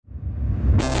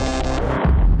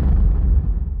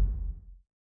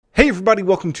everybody,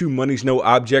 welcome to Money's No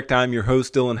Object. I'm your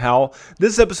host, Dylan Howell.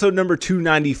 This is episode number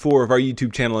 294 of our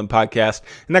YouTube channel and podcast,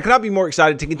 and I cannot be more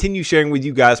excited to continue sharing with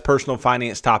you guys personal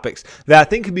finance topics that I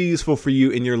think could be useful for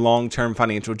you in your long-term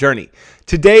financial journey.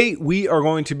 Today, we are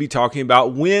going to be talking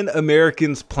about when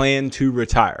Americans plan to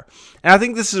retire. And I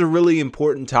think this is a really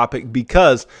important topic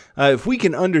because if we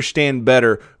can understand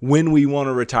better when we want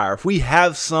to retire, if we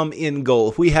have some end goal,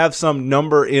 if we have some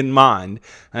number in mind,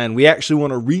 and we actually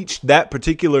want to reach that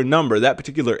particular number, that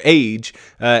particular age,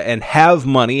 and have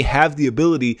money, have the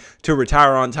ability to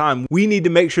retire on time, we need to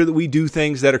make sure that we do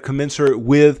things that are commensurate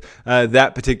with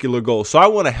that particular goal. So I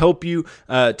want to help you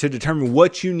to determine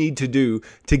what you need to do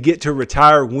to get to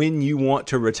retire when you want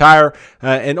to retire,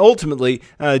 and ultimately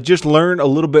just learn a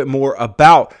little bit more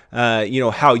about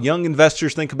how young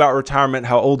investors think about retirement,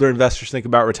 how older investors think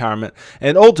about retirement,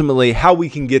 and ultimately how we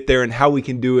can get there and how we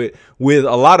can do it with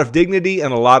a lot of dignity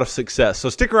and a lot of success. So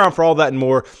stick around for all that and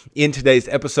more in today's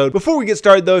episode. Before we get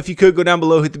started though, if you could go down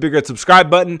below, hit the big red subscribe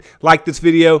button, like this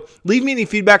video, leave me any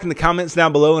feedback in the comments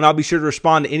down below, and I'll be sure to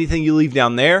respond to anything you leave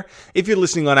down there. If you're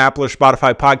listening on Apple or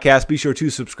Spotify podcasts, be sure to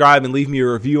subscribe and leave me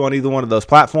a review on either one of those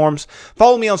platforms.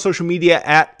 Follow me on social media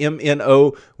at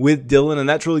MNO with Dylan, and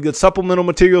that's really good supplemental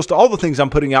materials to all the things I'm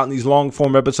putting out in these long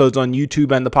form episodes on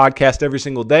YouTube and the podcast every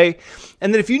single day.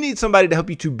 And then if you need somebody to help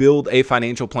you to build a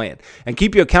financial plan and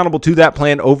keep you accountable to that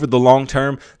plan over the long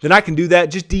term, then I can do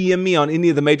that. Just DM me on any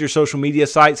of the major social media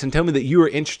sites and tell me that you are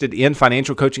interested in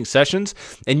financial coaching sessions,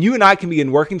 and you and I can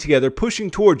begin working together, pushing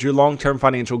towards your long-term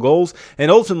financial goals and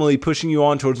ultimately pushing you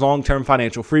on towards long-term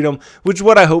financial freedom, which is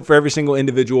what I hope for every single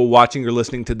individual watching or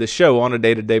listening to this show on a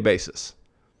day-to-day basis.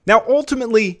 Now,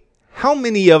 ultimately, how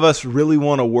many of us really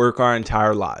want to work our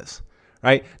entire lives,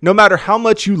 right? No matter how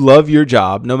much you love your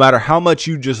job, no matter how much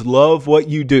you just love what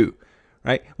you do,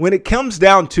 right? When it comes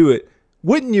down to it,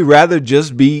 wouldn't you rather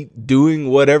just be doing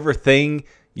whatever thing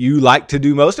you like to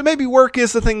do most? And maybe work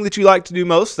is the thing that you like to do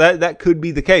most. That could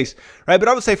be the case, right? But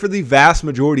I would say for the vast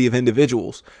majority of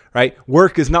individuals, right,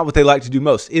 work is not what they like to do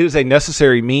most. It is a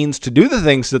necessary means to do the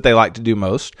things that they like to do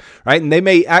most, right? And they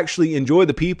may actually enjoy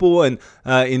the people and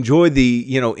enjoy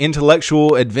the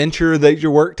intellectual adventure that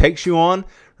your work takes you on,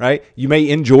 right? You may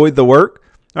enjoy the work,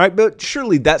 all right, but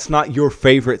surely that's not your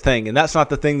favorite thing, and that's not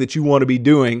the thing that you want to be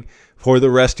doing for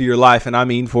the rest of your life, and I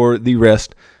mean for the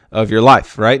rest of your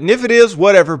life, right? And if it is,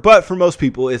 whatever, but for most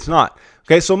people, it's not.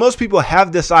 Okay, so most people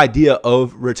have this idea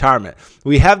of retirement.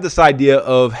 We have this idea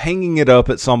of hanging it up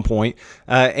at some point,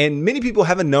 and many people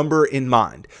have a number in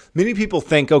mind. Many people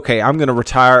think, okay, I'm going to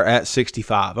retire at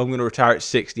 65. I'm going to retire at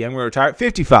 60. I'm going to retire at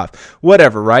 55,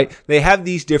 whatever, right? They have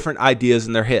these different ideas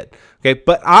in their head. Okay,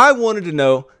 but I wanted to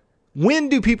know, when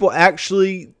do people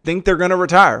actually think they're going to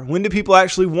retire? When do people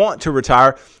actually want to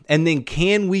retire? And then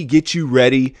can we get you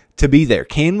ready to be there?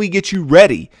 Can we get you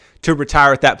ready to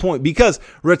retire at that point? Because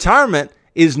retirement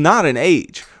is not an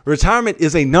age. Retirement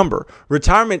is a number.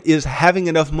 Retirement is having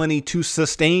enough money to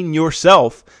sustain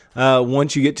yourself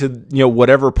once you get to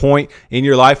whatever point in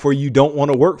your life where you don't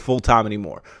want to work full time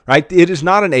anymore, right? It is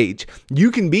not an age. You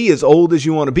can be as old as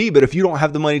you want to be, but if you don't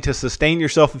have the money to sustain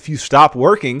yourself, if you stop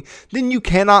working, then you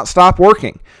cannot stop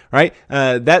working, right?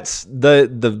 That's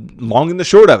the long and the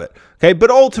short of it. Okay,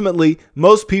 but ultimately,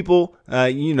 most people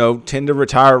tend to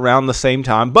retire around the same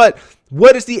time. But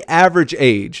what is the average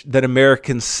age that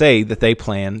Americans say that they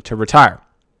plan to retire?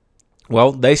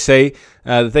 Well, they say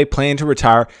that they plan to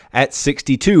retire at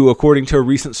 62, according to a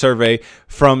recent survey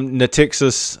from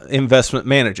Natixis Investment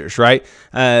Managers, right?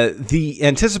 The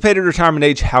anticipated retirement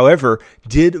age, however,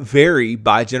 did vary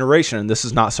by generation, and this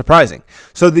is not surprising.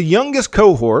 So the youngest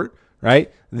cohort,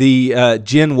 right, the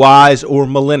Gen Ys or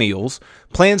millennials,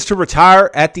 plans to retire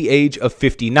at the age of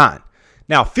 59.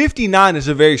 Now, 59 is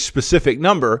a very specific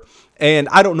number, and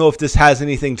I don't know if this has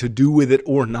anything to do with it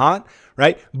or not,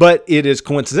 right? But it is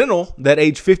coincidental that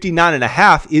age 59 and a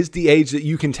half is the age that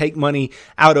you can take money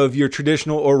out of your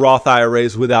traditional or Roth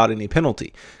IRAs without any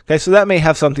penalty. Okay, so that may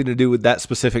have something to do with that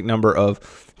specific number of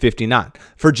 59.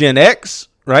 For Gen X,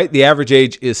 right, the average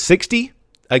age is 60.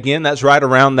 Again, that's right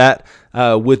around that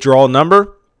withdrawal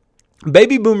number.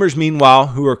 Baby boomers, meanwhile,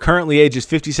 who are currently ages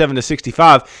 57 to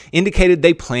 65, indicated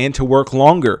they plan to work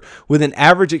longer with an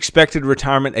average expected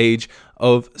retirement age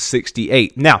of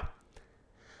 68. Now,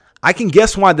 I can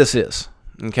guess why this is,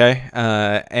 okay?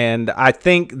 And I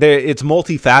think it's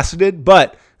multifaceted,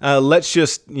 but let's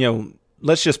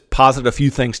just posit a few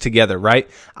things together, right?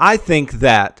 I think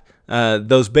that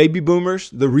those baby boomers,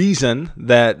 the reason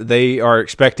that they are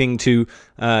expecting to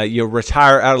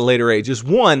retire at a later age is,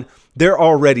 one, they're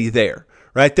already there,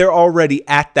 right? They're already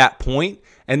at that point,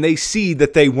 and they see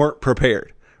that they weren't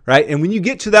prepared, right? And when you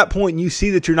get to that point and you see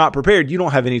that you're not prepared, you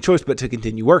don't have any choice but to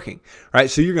continue working, right?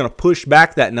 So you're going to push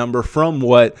back that number from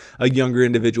what a younger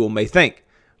individual may think,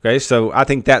 okay? So I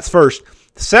think that's first.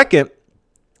 Second,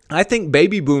 I think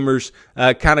baby boomers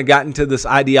kind of got into this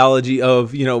ideology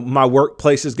of, my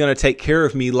workplace is going to take care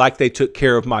of me like they took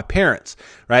care of my parents,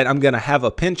 right? I'm going to have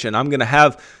a pension. I'm going to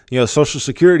have, Social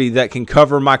Security that can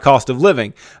cover my cost of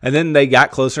living. And then they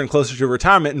got closer and closer to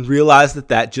retirement and realized that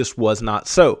that just was not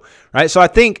so, right? So I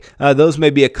think those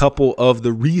may be a couple of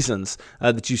the reasons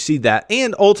that you see that.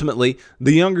 And ultimately,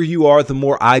 the younger you are, the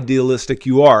more idealistic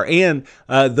you are. And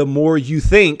the more you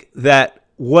think that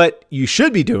what you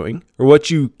should be doing or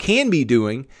what you can be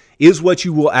doing is what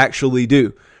you will actually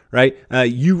do, right?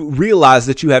 You realize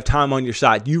that you have time on your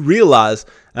side. You realize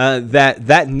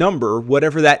that number,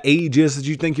 whatever that age is that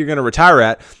you think you're going to retire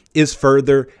at, is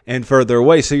further and further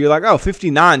away. So you're like,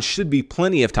 59 should be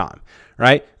plenty of time,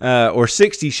 right? Or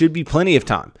 60 should be plenty of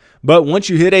time. But once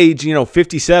you hit age,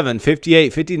 57,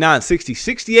 58, 59, 60,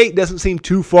 68 doesn't seem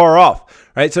too far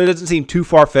off, right? So it doesn't seem too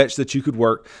far-fetched that you could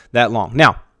work that long.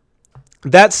 Now,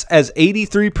 that's as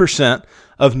 83%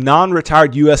 of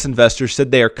non-retired U.S. investors said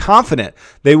they are confident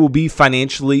they will be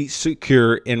financially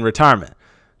secure in retirement.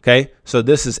 Okay, so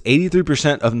this is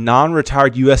 83% of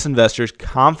non-retired U.S. investors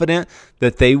confident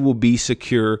that they will be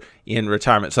secure in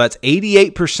retirement. So that's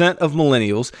 88% of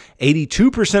millennials,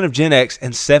 82% of Gen X,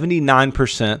 and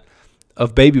 79%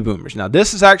 of baby boomers. Now,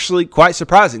 this is actually quite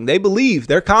surprising.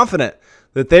 They're confident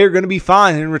that they are going to be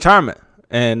fine in retirement.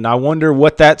 And I wonder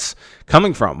what that's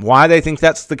coming from, why they think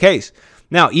that's the case.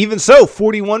 Now, even so,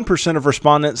 41% of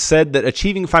respondents said that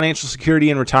achieving financial security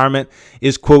in retirement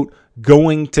is, quote,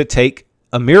 going to take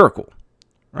a miracle,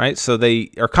 right? So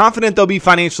they are confident they'll be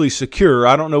financially secure.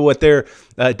 I don't know what their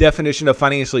definition of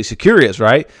financially secure is,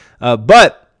 right?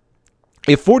 But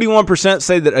if 41%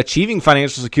 say that achieving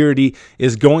financial security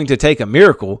is going to take a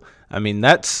miracle, I mean,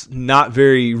 that's not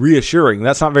very reassuring.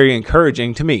 That's not very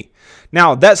encouraging to me.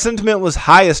 Now, that sentiment was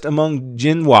highest among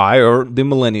Gen Y, or the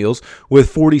millennials,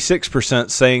 with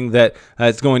 46% saying that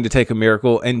it's going to take a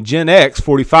miracle, and Gen X,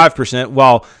 45%,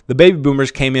 while the baby boomers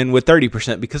came in with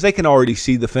 30% because they can already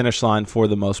see the finish line for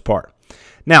the most part.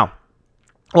 Now,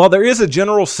 while there is a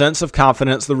general sense of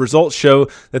confidence, the results show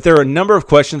that there are a number of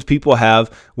questions people have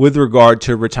with regard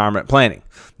to retirement planning.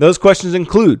 Those questions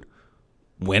include,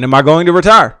 when am I going to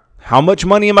retire? How much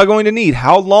money am I going to need?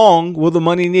 How long will the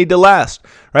money need to last?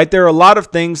 Right? There are a lot of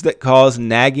things that cause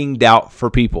nagging doubt for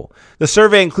people. The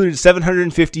survey included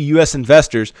 750 U.S.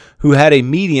 investors who had a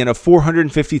median of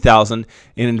 $450,000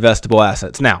 in investable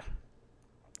assets. Now,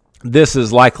 this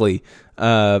is likely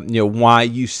why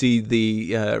you see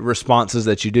the responses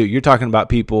that you do. You're talking about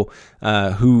people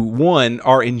who, one,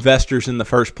 are investors in the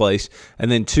first place,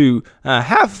 and then two,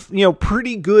 have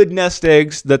pretty good nest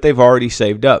eggs that they've already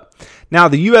saved up. Now,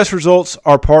 the U.S. results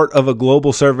are part of a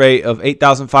global survey of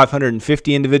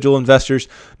 8,550 individual investors.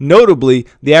 Notably,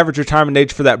 the average retirement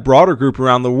age for that broader group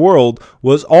around the world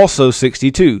was also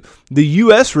 62. The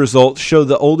U.S. results show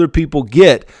the older people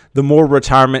get, the more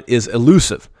retirement is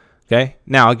elusive. Okay.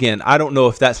 Now, again, I don't know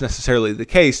if that's necessarily the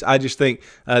case. I just think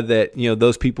that,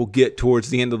 those people get towards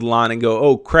the end of the line and go,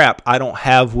 oh, crap, I don't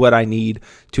have what I need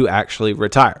to actually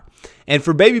retire. And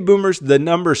for baby boomers, the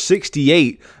number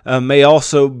 68 may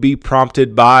also be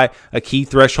prompted by a key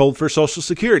threshold for Social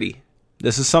Security.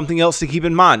 This is something else to keep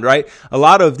in mind, right? A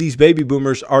lot of these baby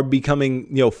boomers are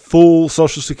becoming, full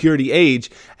Social Security age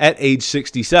at age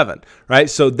 67, right?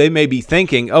 So they may be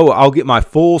thinking, oh, I'll get my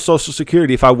full Social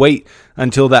Security if I wait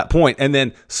until that point. And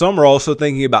then some are also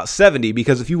thinking about 70,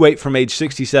 because if you wait from age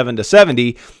 67 to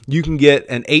 70, you can get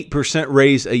an 8%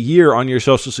 raise a year on your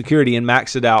Social Security and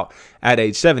max it out at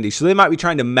age 70. So they might be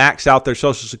trying to max out their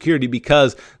Social Security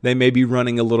because they may be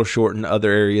running a little short in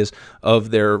other areas of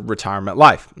their retirement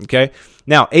life, okay?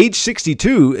 Now, age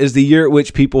 62 is the year at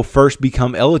which people first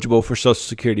become eligible for Social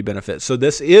Security benefits. So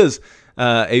this is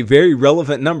a very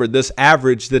relevant number. This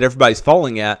average that everybody's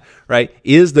falling at, right,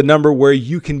 is the number where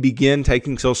you can begin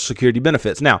taking Social Security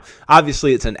benefits. Now,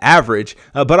 obviously it's an average,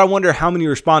 but I wonder how many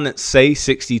respondents say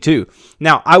 62.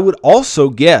 Now, I would also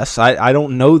guess, I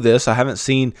don't know this, I haven't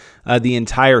seen the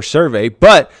entire survey,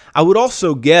 but I would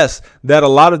also guess that a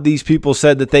lot of these people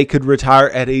said that they could retire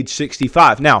at age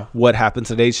 65. Now, what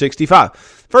happens at age 65?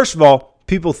 First of all,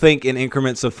 people think in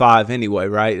increments of 5 anyway,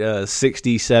 right?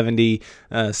 60, 70,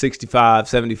 65,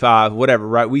 75, whatever,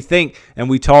 right? We think and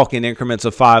we talk in increments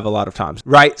of 5 a lot of times,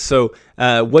 right? So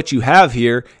what you have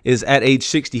here is at age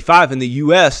 65 in the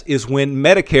U.S. is when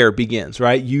Medicare begins,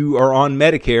 right? You are on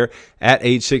Medicare at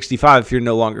age 65 if you're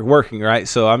no longer working, right?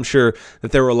 So I'm sure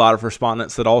that there were a lot of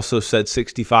respondents that also said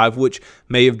 65, which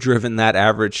may have driven that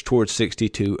average towards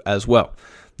 62 as well.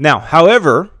 Now,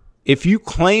 however, if you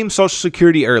claim Social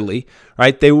Security early,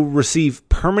 right, they will receive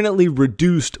permanently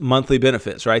reduced monthly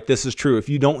benefits, right? This is true. If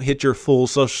you don't hit your full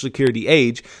Social Security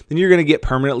age, then you're going to get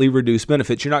permanently reduced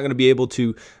benefits. You're not going to be able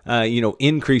to,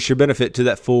 increase your benefit to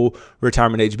that full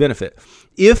retirement age benefit.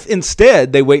 If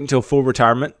instead they wait until full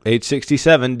retirement, age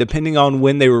 67, depending on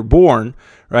when they were born,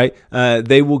 right,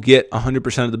 they will get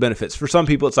 100% of the benefits. For some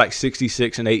people, it's like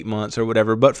 66 and 8 months or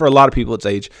whatever, but for a lot of people, it's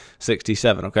age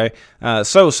 67, okay?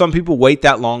 So some people wait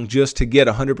that long just to get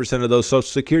 100% of those Social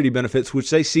Security benefits, which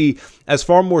they see as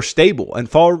far more stable and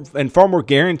far more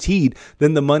guaranteed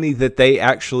than the money that they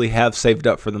actually have saved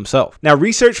up for themselves. Now,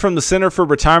 research from the Center for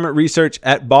Retirement Research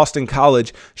at Boston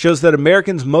College shows that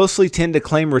Americans mostly tend to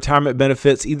claim retirement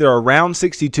benefits either around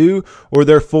 62 or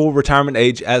their full retirement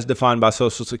age as defined by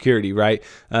Social Security, right?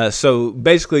 So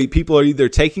basically, people are either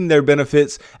taking their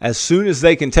benefits as soon as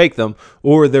they can take them,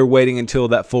 or they're waiting until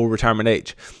that full retirement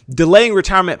age. Delaying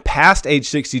retirement past age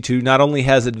 62 not only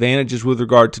has advantages with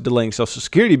regard to delaying Social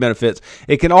Security benefits,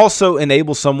 it can also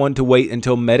enable someone to wait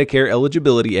until Medicare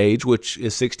eligibility age, which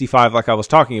is 65 like I was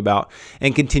talking about,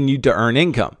 and continue to earn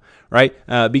income, right?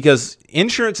 Because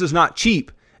insurance is not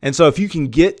cheap. And so if you can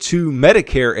get to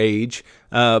Medicare age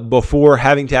before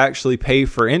having to actually pay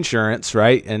for insurance,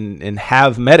 right, and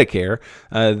have Medicare,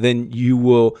 then you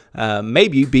will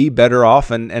maybe be better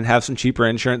off and have some cheaper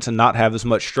insurance and not have as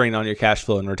much strain on your cash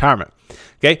flow in retirement.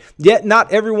 Okay, yet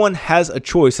not everyone has a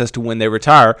choice as to when they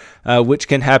retire, which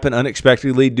can happen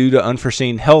unexpectedly due to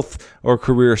unforeseen health or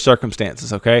career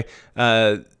circumstances. Okay,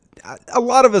 a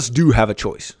lot of us do have a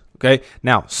choice. Okay,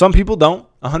 now some people don't.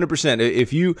 100%.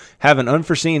 If you have an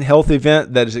unforeseen health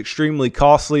event that is extremely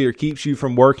costly or keeps you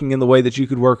from working in the way that you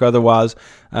could work otherwise,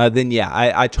 then yeah,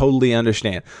 I totally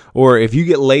understand. Or if you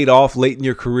get laid off late in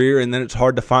your career and then it's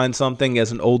hard to find something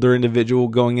as an older individual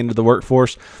going into the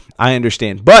workforce, I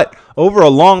understand. But over a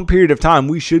long period of time,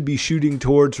 we should be shooting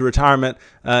towards retirement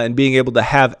and being able to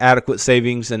have adequate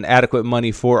savings and adequate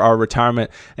money for our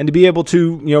retirement and to be able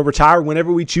to, retire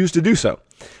whenever we choose to do so.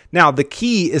 Now, the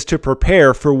key is to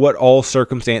prepare for what all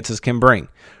circumstances can bring.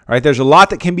 Right? There's a lot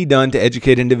that can be done to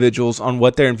educate individuals on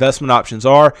what their investment options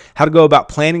are, how to go about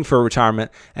planning for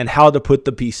retirement, and how to put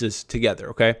the pieces together.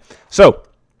 Okay, so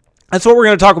that's what we're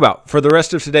going to talk about for the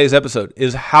rest of today's episode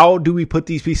is how do we put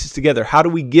these pieces together? How do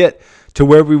we get to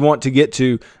where we want to get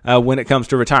to when it comes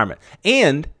to retirement?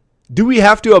 And do we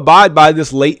have to abide by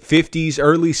this late 50s,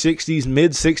 early 60s,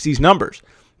 mid 60s numbers?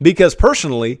 Because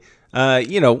personally,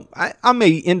 I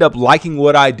may end up liking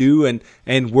what I do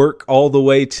and work all the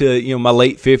way to, my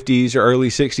late 50s or early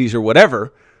 60s or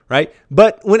whatever, right?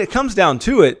 But when it comes down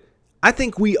to it, I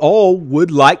think we all would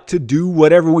like to do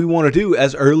whatever we want to do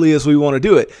as early as we want to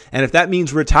do it. And if that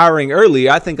means retiring early,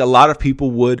 I think a lot of people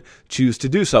would choose to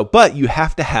do so. But you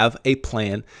have to have a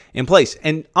plan in place.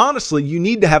 And honestly, you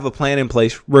need to have a plan in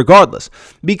place regardless.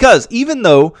 Because even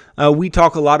though we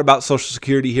talk a lot about Social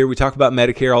Security here, we talk about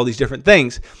Medicare, all these different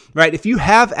things, right? If you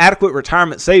have adequate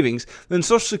retirement savings, then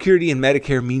Social Security and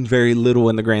Medicare mean very little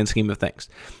in the grand scheme of things.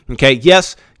 Okay,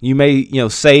 yes, you may,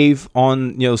 save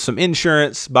on, some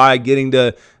insurance by getting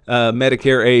to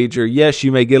Medicare age, or yes,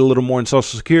 you may get a little more in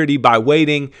Social Security by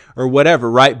waiting or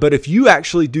whatever, right? But if you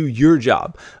actually do your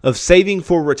job of saving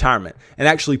for retirement and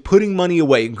actually putting money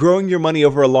away and growing your money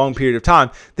over a long period of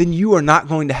time, then you are not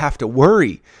going to have to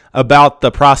worry about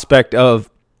the prospect of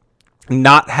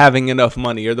not having enough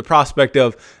money or the prospect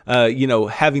of,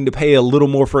 having to pay a little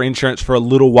more for insurance for a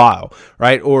little while,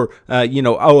 right? Or,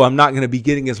 I'm not going to be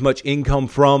getting as much income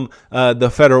from the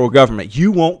federal government.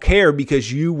 You won't care because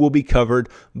you will be covered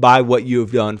by what you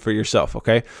have done for yourself,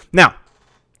 okay? Now,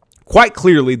 quite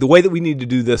clearly, the way that we need to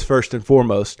do this first and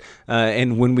foremost,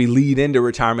 and when we lead into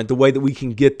retirement, the way that we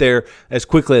can get there as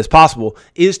quickly as possible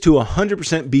is to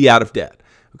 100% be out of debt.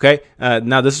 Okay.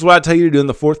 Now, this is what I tell you to do in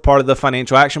the fourth part of the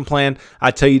financial action plan.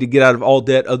 I tell you to get out of all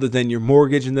debt other than your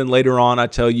mortgage. And then later on, I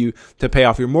tell you to pay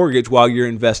off your mortgage while you're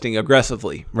investing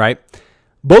aggressively, right?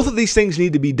 Both of these things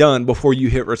need to be done before you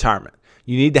hit retirement.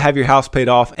 You need to have your house paid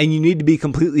off and you need to be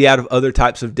completely out of other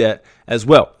types of debt as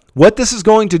well. What this is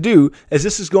going to do is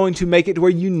this is going to make it to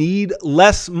where you need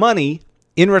less money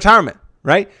in retirement,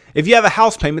 right? If you have a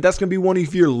house payment, that's going to be one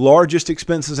of your largest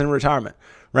expenses in retirement,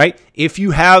 right? If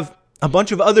you have a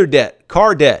bunch of other debt,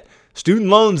 car debt, student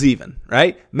loans even,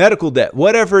 right? Medical debt,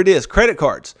 whatever it is, credit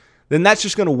cards, then that's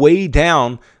just going to weigh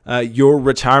down your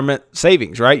retirement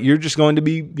savings, right? You're just going to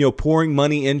be, pouring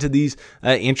money into these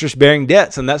interest-bearing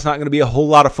debts, and that's not going to be a whole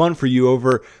lot of fun for you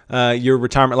over your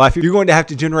retirement life. You're going to have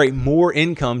to generate more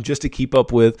income just to keep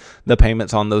up with the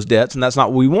payments on those debts, and that's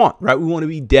not what we want, right? We want to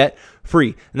be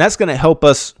debt-free, and that's going to help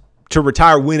us to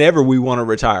retire whenever we want to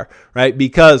retire, right?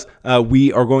 Because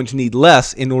we are going to need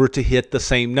less in order to hit the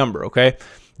same number, okay?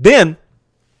 Then,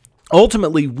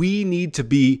 ultimately, we need to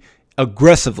be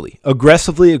aggressively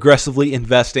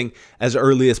investing as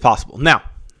early as possible. Now,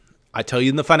 I tell you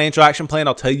in the financial action plan,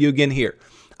 I'll tell you again here.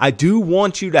 I do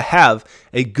want you to have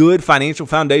a good financial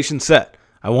foundation set.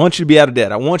 I want you to be out of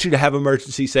debt. I want you to have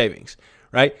emergency savings,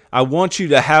 right? I want you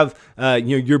to have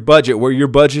your budget where you're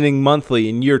budgeting monthly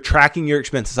and you're tracking your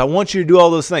expenses. I want you to do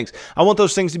all those things. I want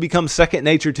those things to become second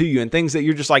nature to you and things that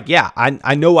you're just like, yeah,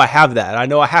 I know I have that. I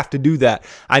know I have to do that.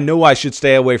 I know I should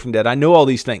stay away from debt. I know all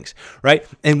these things, right?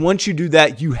 And once you do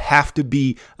that, you have to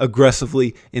be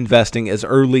aggressively investing as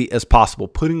early as possible,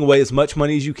 putting away as much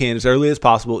money as you can as early as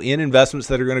possible in investments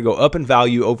that are going to go up in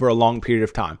value over a long period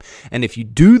of time. And if you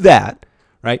do that,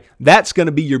 right, that's going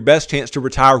to be your best chance to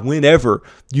retire whenever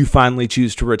you finally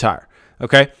choose to retire.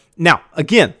 Okay. Now,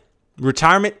 again,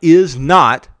 retirement is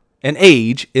not an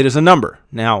age, it is a number.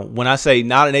 Now, when I say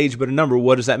not an age but a number,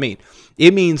 what does that mean?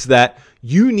 It means that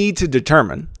you need to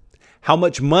determine how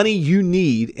much money you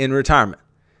need in retirement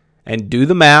and do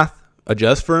the math,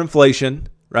 adjust for inflation,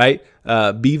 right?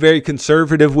 Be very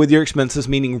conservative with your expenses,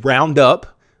 meaning round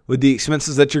up with the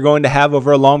expenses that you're going to have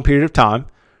over a long period of time,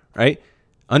 right?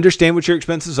 Understand what your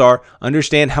expenses are,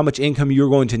 understand how much income you're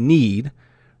going to need,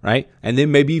 right? And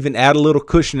then maybe even add a little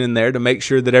cushion in there to make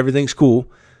sure that everything's cool.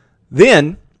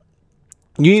 Then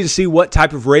you need to see what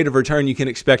type of rate of return you can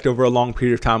expect over a long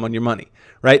period of time on your money,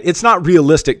 right? It's not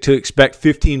realistic to expect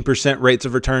 15% rates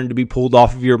of return to be pulled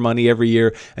off of your money every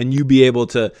year and you be able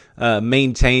to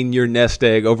maintain your nest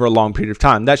egg over a long period of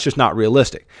time. That's just not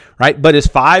realistic, right? But is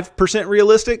 5%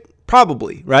 realistic?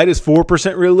 Probably, right? Is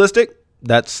 4% realistic?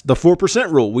 That's the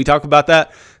 4% rule. We talk about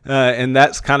that, and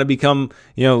that's kind of become,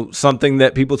 something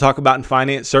that people talk about in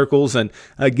finance circles and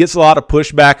gets a lot of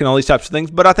pushback and all these types of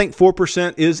things. But I think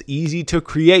 4% is easy to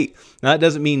create. Now, that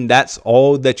doesn't mean that's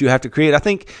all that you have to create. I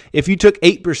think if you took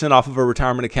 8% off of a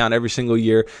retirement account every single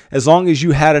year, as long as you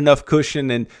had enough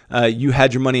cushion and you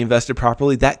had your money invested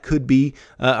properly, that could be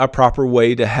a proper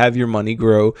way to have your money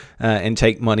grow and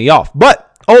take money off.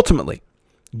 But ultimately,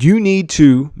 you need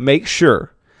to make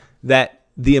sure that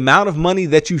the amount of money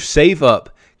that you save up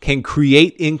can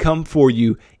create income for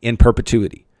you in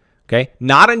perpetuity. Okay?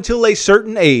 Not until a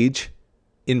certain age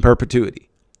in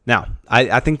perpetuity. Now,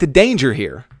 I think the danger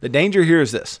here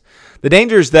is this. The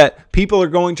danger is that people are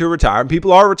going to retire, and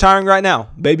people are retiring right now.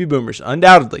 Baby boomers,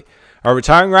 undoubtedly, are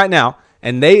retiring right now,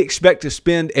 and they expect to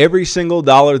spend every single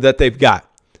dollar that they've got.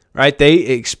 Right? They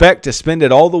expect to spend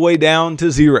it all the way down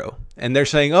to zero. And they're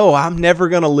saying, oh, I'm never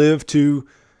going to live to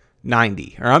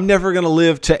 90, or I'm never going to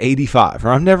live to 85, or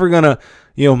I'm never going to,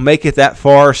 make it that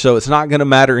far, so it's not going to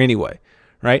matter anyway,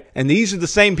 right? And these are the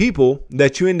same people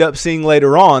that you end up seeing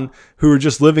later on who are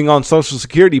just living on Social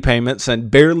Security payments and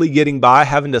barely getting by,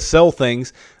 having to sell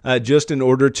things just in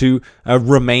order to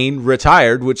remain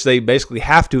retired, which they basically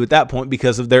have to at that point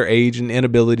because of their age and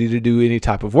inability to do any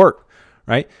type of work,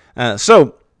 right?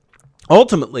 So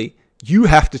ultimately, you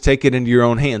have to take it into your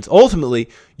own hands. Ultimately,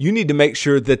 you need to make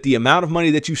sure that the amount of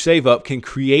money that you save up can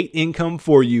create income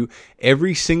for you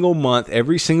every single month,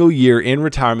 every single year in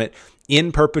retirement,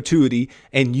 in perpetuity,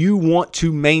 and you want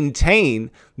to maintain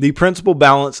the principal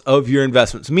balance of your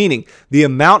investments, meaning the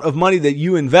amount of money that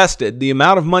you invested, the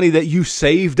amount of money that you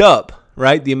saved up,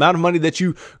 right? The amount of money that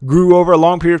you grew over a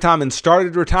long period of time and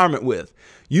started retirement with.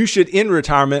 You should end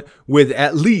retirement with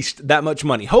at least that much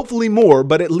money. Hopefully more,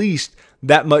 but at least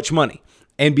that much money,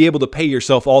 and be able to pay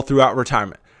yourself all throughout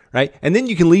retirement, right? And then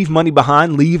you can leave money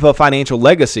behind, leave a financial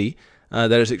legacy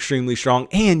that is extremely strong,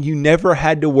 and you never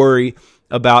had to worry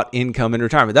about income in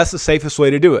retirement. That's the safest way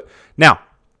to do it. Now,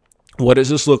 what does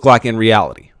this look like in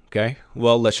reality? Okay,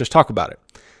 well, let's just talk about it.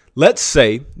 Let's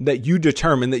say that you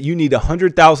determine that you need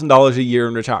 $100,000 a year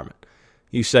in retirement.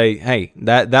 You say, hey,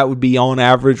 that would be on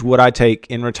average what I take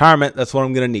in retirement. That's what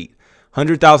I'm going to need.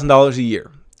 $100,000 a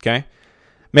year, okay?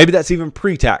 Maybe that's even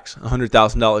pre-tax,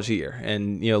 $100,000 a year.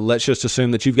 And, let's just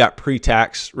assume that you've got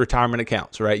pre-tax retirement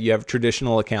accounts, right? You have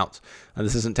traditional accounts.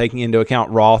 This isn't taking into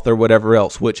account Roth or whatever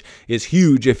else, which is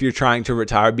huge if you're trying to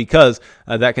retire because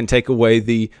that can take away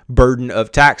the burden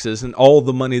of taxes, and all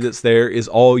the money that's there is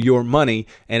all your money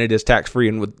and it is tax-free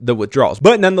in the withdrawals.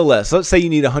 But nonetheless, let's say you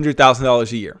need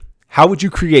 $100,000 a year. How would you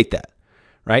create that?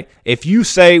 right? If you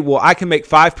say, well, I can make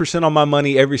 5% on my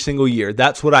money every single year,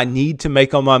 that's what I need to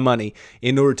make on my money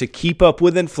in order to keep up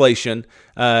with inflation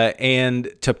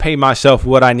and to pay myself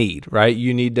what I need, right?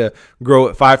 You need to grow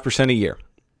at 5% a year.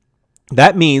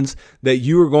 That means that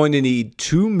you are going to need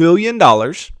 $2 million,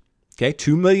 okay,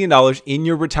 $2 million in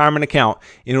your retirement account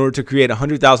in order to create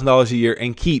 $100,000 a year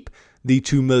and keep the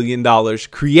 $2 million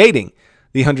creating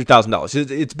the $100,000.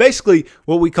 It's basically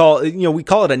what we call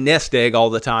it a nest egg all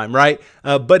the time, right?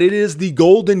 But it is the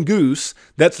golden goose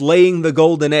that's laying the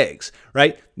golden eggs,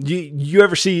 right? You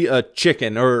ever see a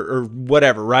chicken or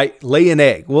whatever, right? Lay an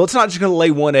egg. Well, it's not just going to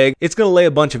lay one egg. It's going to lay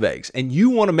a bunch of eggs. And you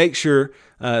want to make sure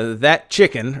that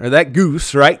chicken or that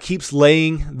goose, right, keeps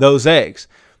laying those eggs,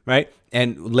 right?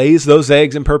 And lays those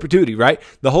eggs in perpetuity, right?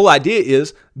 The whole idea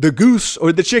is the goose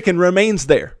or the chicken remains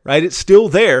there, right? It's still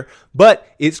there, but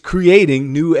it's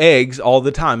creating new eggs all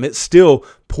the time. It's still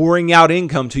pouring out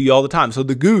income to you all the time. So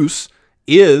the goose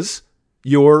is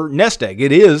your nest egg.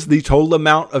 It is the total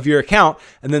amount of your account.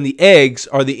 And then the eggs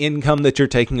are the income that you're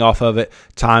taking off of it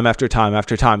time after time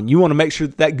after time. And you want to make sure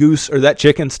that that goose or that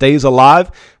chicken stays alive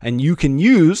and you can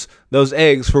use those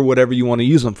eggs for whatever you want to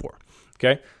use them for.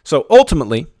 Okay. So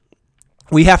ultimately,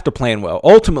 we have to plan well.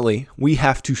 Ultimately, we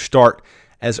have to start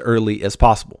as early as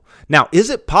possible. Now, is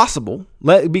it possible?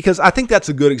 Because I think that's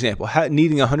a good example.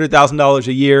 Needing $100,000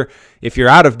 a year, if you're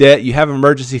out of debt, you have an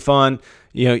emergency fund,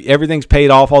 everything's paid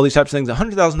off, all these types of things.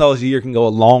 $100,000 a year can go a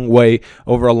long way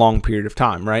over a long period of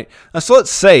time, right? So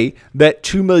let's say that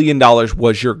 $2 million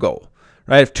was your goal,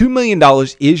 right? If $2 million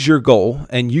is your goal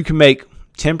and you can make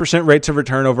 10% rates of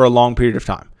return over a long period of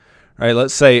time, right?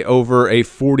 Let's say over a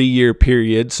 40-year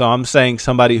period. So I'm saying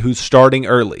somebody who's starting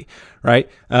early, right?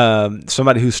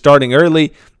 Somebody who's starting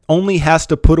early only has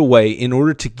to put away, in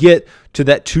order to get to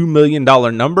that $2 million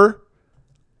number,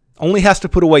 only has to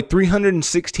put away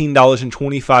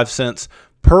 $316.25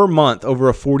 per month over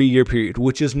a 40-year period,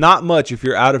 which is not much if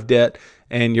you're out of debt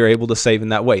and you're able to save in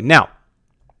that way. Now,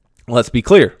 let's be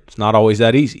clear. It's not always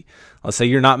that easy. Let's say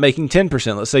you're not making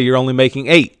 10%. Let's say you're only making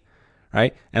 8%.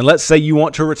 Right? And let's say you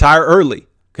want to retire early.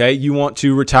 Okay. You want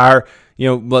to retire,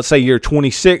 let's say you're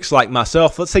 26 like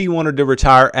myself. Let's say you wanted to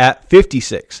retire at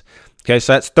 56. Okay.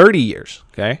 So that's 30 years.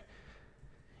 Okay.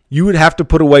 You would have to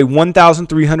put away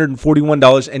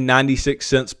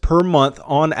 $1,341.96 per month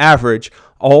on average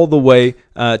all the way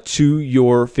to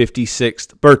your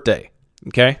 56th birthday.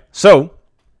 Okay. So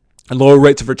at lower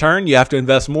rates of return, you have to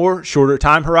invest more. Shorter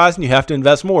time horizon, you have to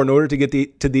invest more in order to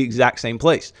get to the exact same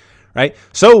place. Right?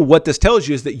 So what this tells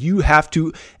you is that you have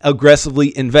to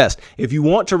aggressively invest. If you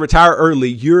want to retire early,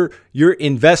 your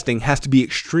investing has to be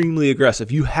extremely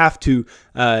aggressive. You have to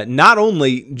not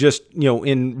only just,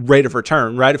 in rate of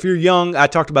return, right? If you're young, I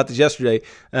talked about this yesterday,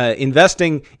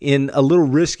 investing in a little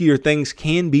riskier things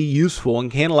can be useful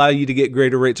and can allow you to get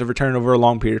greater rates of return over a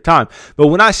long period of time. But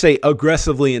when I say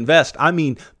aggressively invest, I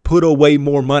mean put away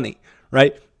more money,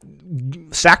 right?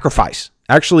 Sacrifice.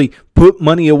 Actually put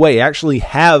money away. Actually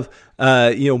have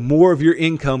more of your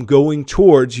income going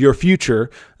towards your future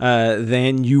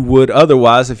than you would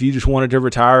otherwise if you just wanted to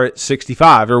retire at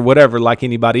 65 or whatever, like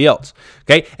anybody else.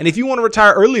 Okay, and if you want to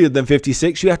retire earlier than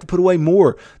 56, you have to put away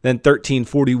more than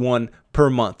 $1,341 per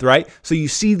month, right? So you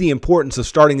see the importance of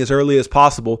starting as early as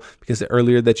possible, because the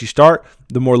earlier that you start,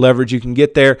 the more leverage you can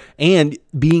get there, and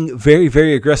being very,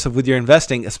 very aggressive with your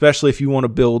investing, especially if you want to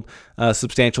build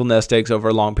substantial nest eggs over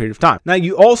a long period of time. Now,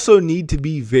 you also need to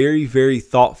be very, very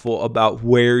thoughtful about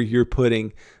where you're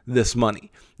putting this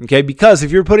money, okay? Because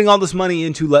if you're putting all this money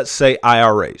into, let's say,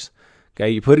 IRAs, okay,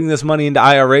 you're putting this money into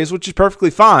IRAs, which is perfectly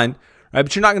fine, right?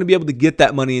 But you're not going to be able to get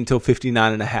that money until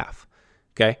 59 and a half,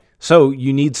 okay? So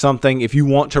you need something, if you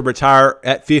want to retire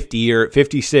at 50 or at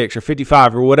 56 or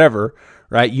 55 or whatever,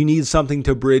 right? You need something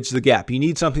to bridge the gap. You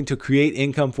need something to create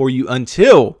income for you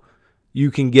until you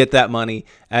can get that money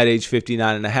at age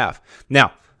 59 and a half.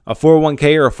 Now, a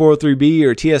 401k or a 403b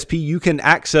or a TSP, you can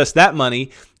access that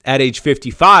money at age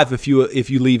 55 if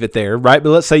you leave it there, right? But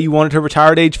let's say you wanted to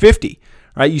retire at age 50.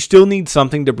 Right, you still need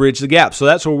something to bridge the gap. So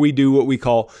that's where we do what we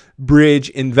call bridge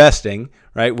investing,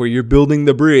 right, where you're building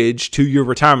the bridge to your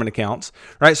retirement accounts,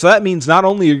 right? So that means not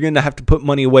only you're going to have to put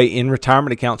money away in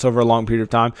retirement accounts over a long period of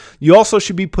time, you also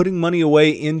should be putting money away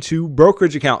into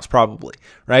brokerage accounts probably,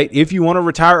 right? If you want to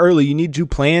retire early, you need to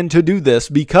plan to do this,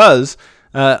 because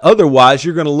Otherwise,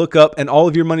 you're going to look up and all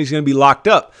of your money is going to be locked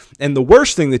up. And the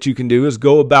worst thing that you can do is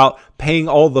go about paying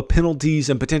all the penalties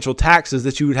and potential taxes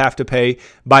that you would have to pay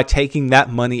by taking that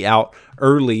money out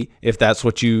early, if that's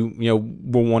what you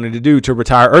were wanting to do, to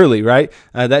retire early, right?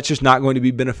 That's just not going to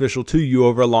be beneficial to you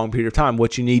over a long period of time.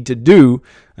 What you need to do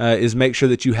is make sure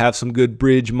that you have some good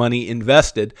bridge money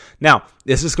invested. Now,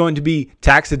 this is going to be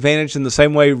tax advantaged in the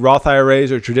same way Roth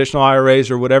IRAs or traditional IRAs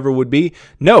or whatever would be?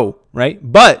 No, right?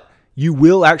 But you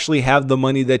will actually have the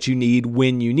money that you need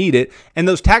when you need it. And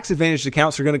those tax advantaged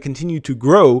accounts are going to continue to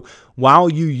grow while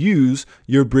you use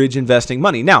your bridge investing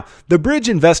money. Now, the bridge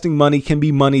investing money can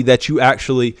be money that you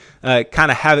actually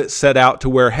kind of have it set out to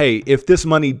where, hey, if this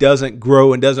money doesn't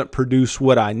grow and doesn't produce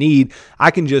what I need, I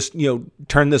can just,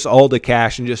 turn this all to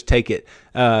cash and just take it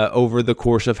over the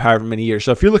course of however many years.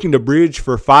 So if you're looking to bridge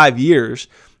for 5 years,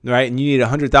 right, and you need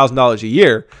 $100,000 a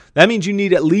year, that means you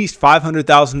need at least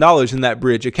 $500,000 in that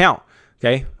bridge account.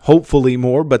 Okay, hopefully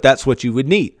more, but that's what you would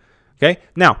need. Okay,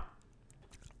 now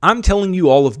I'm telling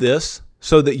you all of this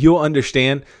so that you'll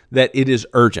understand that it is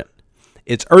urgent.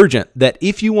 It's urgent that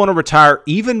if you want to retire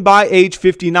even by age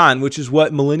 59, which is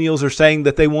what millennials are saying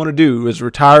that they want to do, is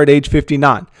retire at age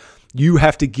 59, you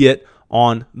have to get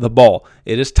on the ball.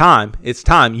 It is time. It's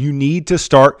time. You need to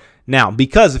start now,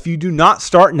 because if you do not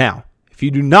start now, if you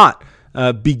do not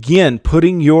begin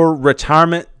putting your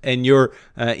retirement and your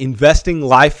investing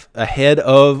life ahead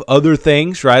of other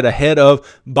things, right? Ahead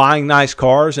of buying nice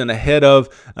cars and ahead of,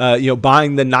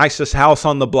 buying the nicest house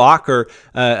on the block, or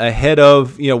ahead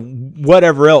of,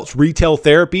 whatever else, retail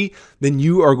therapy, then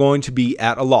you are going to be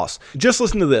at a loss. Just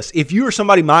listen to this. If you are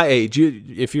somebody my age,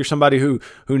 if you're somebody who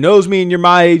knows me and you're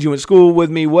my age, you went to school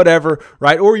with me, whatever,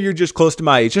 right? Or you're just close to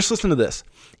my age, just listen to this.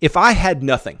 If I had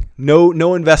nothing,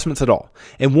 no investments at all,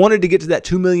 and wanted to get to that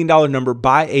 $2 million number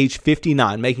by age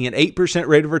 59, making an 8%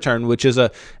 rate of return, which is an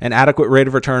adequate rate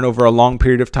of return over a long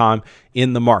period of time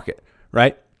in the market,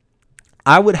 right?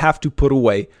 I would have to put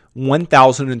away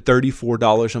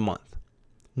 $1,034 a month.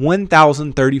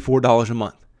 $1,034 a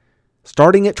month.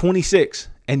 Starting at 26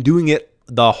 and doing it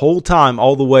the whole time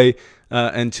all the way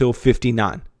until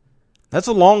 59. That's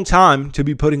a long time to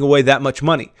be putting away that much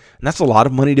money. And that's a lot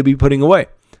of money to be putting away.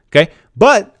 Okay.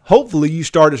 But hopefully you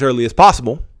start as early as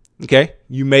possible. Okay.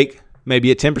 You make maybe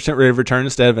a 10% rate of return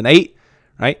instead of an 8,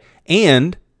 right?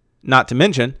 And not to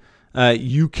mention,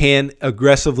 you can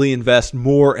aggressively invest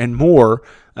more and more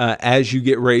as you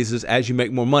get raises, as you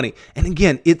make more money. And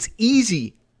again, it's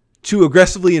easy to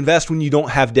aggressively invest when you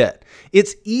don't have debt.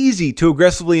 It's easy to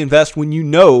aggressively invest when you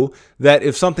know that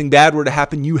if something bad were to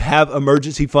happen, you have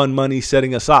emergency fund money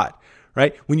setting aside,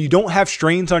 right? When you don't have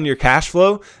strains on your cash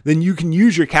flow, then you can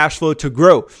use your cash flow to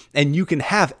grow, and you can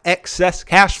have excess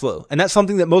cash flow. And that's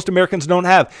something that most Americans don't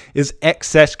have, is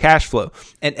excess cash flow.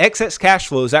 And excess cash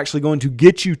flow is actually going to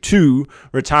get you to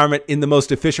retirement in the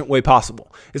most efficient way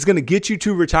possible. It's going to get you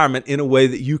to retirement in a way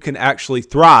that you can actually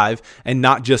thrive and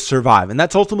not just survive. And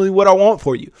that's ultimately what I want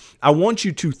for you. I want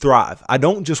you to thrive. I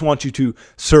don't just want you to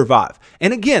survive.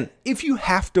 And again, if you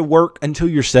have to work until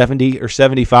you're 70 or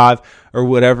 75 or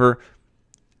whatever,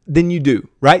 then you do,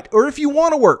 right? Or if you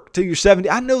want to work till you're 70,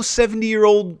 I know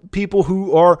 70-year-old people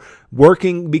who are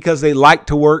working because they like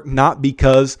to work, not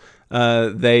because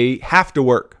they have to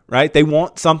work, right? They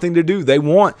want something to do. They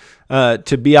want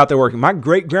to be out there working. My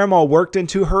great-grandma worked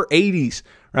into her 80s,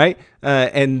 right?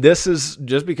 And this is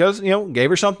just because, gave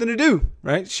her something to do,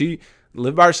 right? She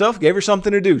lived by herself, gave her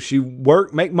something to do. She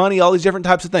worked, make money, all these different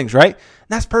types of things, right? And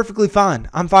that's perfectly fine.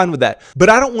 I'm fine with that. But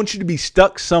I don't want you to be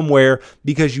stuck somewhere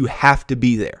because you have to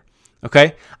be there,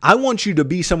 okay? I want you to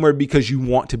be somewhere because you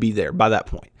want to be there by that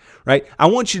point, right? I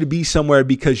want you to be somewhere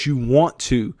because you want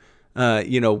to,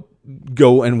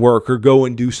 go and work or go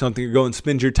and do something or go and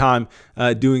spend your time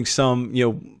doing some,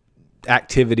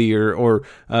 activity or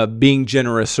being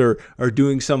generous or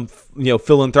doing some,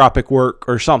 philanthropic work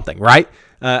or something, right?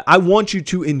 I want you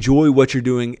to enjoy what you're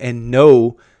doing and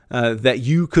know that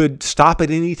you could stop at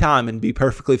any time and be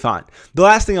perfectly fine. The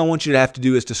last thing I want you to have to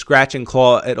do is to scratch and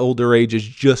claw at older ages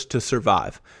just to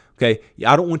survive. Okay.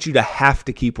 I don't want you to have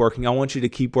to keep working. I want you to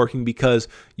keep working because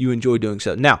you enjoy doing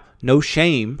so. Now, no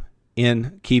shame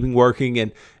in keeping working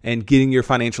and getting your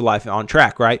financial life on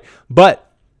track, right?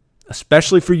 But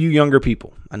especially for you younger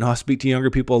people, I know I speak to younger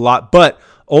people a lot, but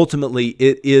ultimately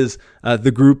it is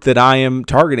the group that I am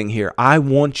targeting here. I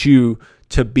want you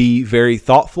to be very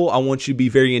thoughtful. I want you to be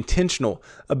very intentional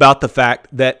about the fact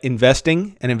that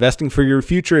investing for your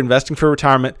future, investing for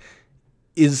retirement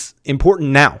is important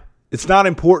now. It's not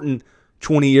important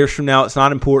 20 years from now. It's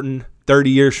not important 30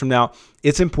 years from now.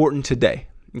 It's important today.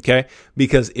 Okay?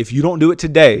 Because if you don't do it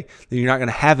today, then you're not going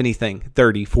to have anything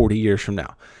 30, 40 years from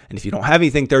now. And if you don't have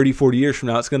anything 30, 40 years from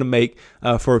now, it's going to make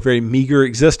for a very meager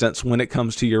existence when it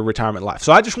comes to your retirement life.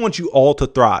 So I just want you all to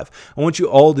thrive. I want you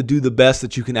all to do the best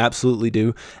that you can absolutely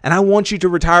do. And I want you to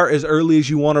retire as early as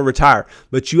you want to retire.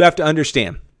 But you have to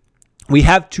understand, we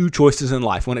have two choices in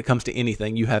life. When it comes to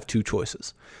anything, you have two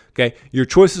choices. Okay? Your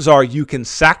choices are you can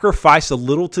sacrifice a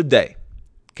little today,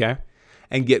 okay,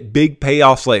 and get big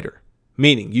payoffs later.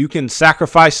 Meaning you can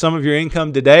sacrifice some of your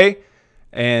income today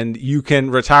and you can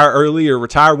retire early or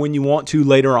retire when you want to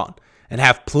later on and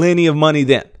have plenty of money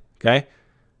then, okay?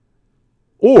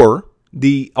 Or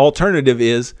the alternative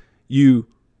is you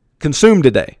consume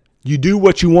today. You do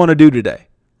what you want to do today,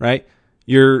 right?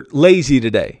 You're lazy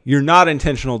today. You're not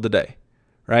intentional today,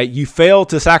 right? You fail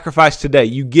to sacrifice today.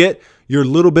 You get your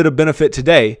little bit of benefit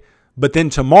today, but then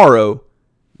tomorrow,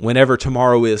 whenever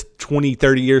tomorrow is 20,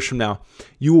 30 years from now,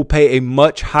 you will pay a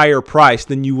much higher price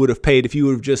than you would have paid if you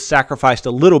would have just sacrificed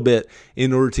a little bit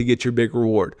in order to get your big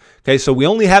reward. Okay, so we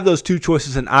only have those two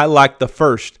choices, and I like the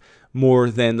first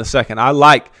more than the second. I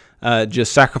like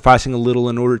just sacrificing a little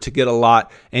in order to get a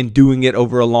lot and doing it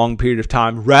over a long period of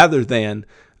time rather than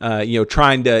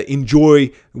trying to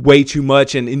enjoy way too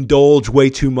much and indulge way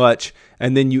too much,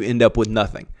 and then you end up with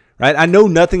nothing. Right? I know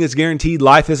nothing is guaranteed.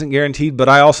 Life isn't guaranteed, but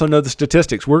I also know the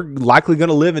statistics. We're likely going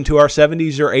to live into our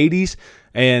 70s or 80s.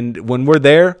 And when we're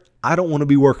there, I don't want to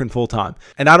be working full time.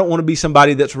 And I don't want to be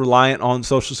somebody that's reliant on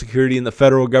Social Security and the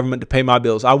federal government to pay my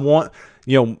bills. I want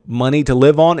money to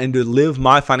live on and to live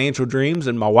my financial dreams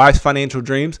and my wife's financial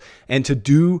dreams and to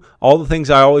do all the things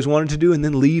I always wanted to do and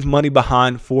then leave money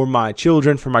behind for my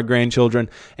children, for my grandchildren,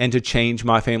 and to change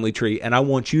my family tree. And I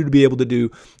want you to be able to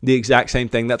do the exact same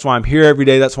thing. That's why I'm here every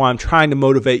day. That's why I'm trying to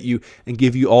motivate you and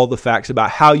give you all the facts about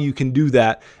how you can do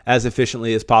that as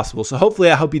efficiently as possible. So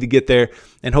hopefully I help you to get there,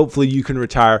 and hopefully you can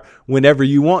retire whenever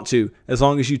you want to, as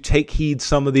long as you take heed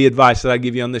some of the advice that I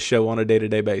give you on this show on a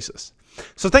day-to-day basis.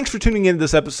 So thanks for tuning into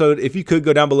this episode. If you could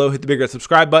go down below, hit the big red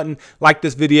subscribe button, like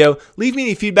this video, leave me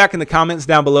any feedback in the comments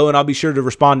down below, and I'll be sure to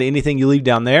respond to anything you leave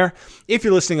down there. If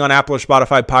you're listening on Apple or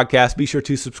Spotify podcasts, be sure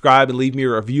to subscribe and leave me a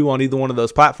review on either one of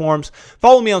those platforms.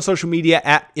 Follow me on social media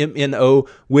at MNO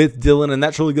with Dylan, and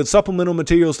that's really good supplemental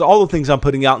materials to all the things I'm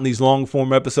putting out in these long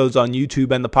form episodes on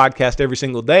YouTube and the podcast every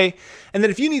single day. And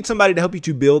then if you need somebody to help you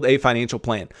to build a financial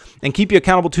plan and keep you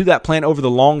accountable to that plan over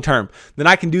the long term, then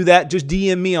I can do that. Just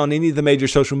DM me on any of the major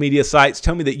social media sites.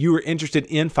 Tell me that you are interested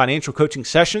in financial coaching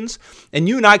sessions, and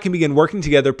you and I can begin working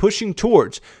together, pushing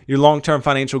towards your long-term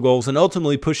financial goals and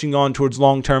ultimately pushing on towards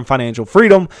long-term financial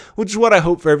freedom, which is what I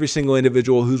hope for every single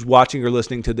individual who's watching or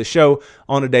listening to the show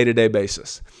on a day-to-day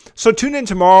basis. So tune in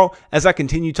tomorrow as I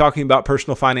continue talking about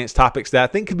personal finance topics that I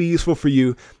think could be useful for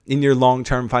you in your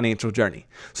long-term financial journey.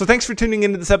 So thanks for tuning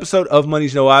into this episode of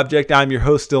Money's No Object. I'm your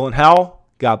host, Dylan Howell.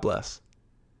 God bless.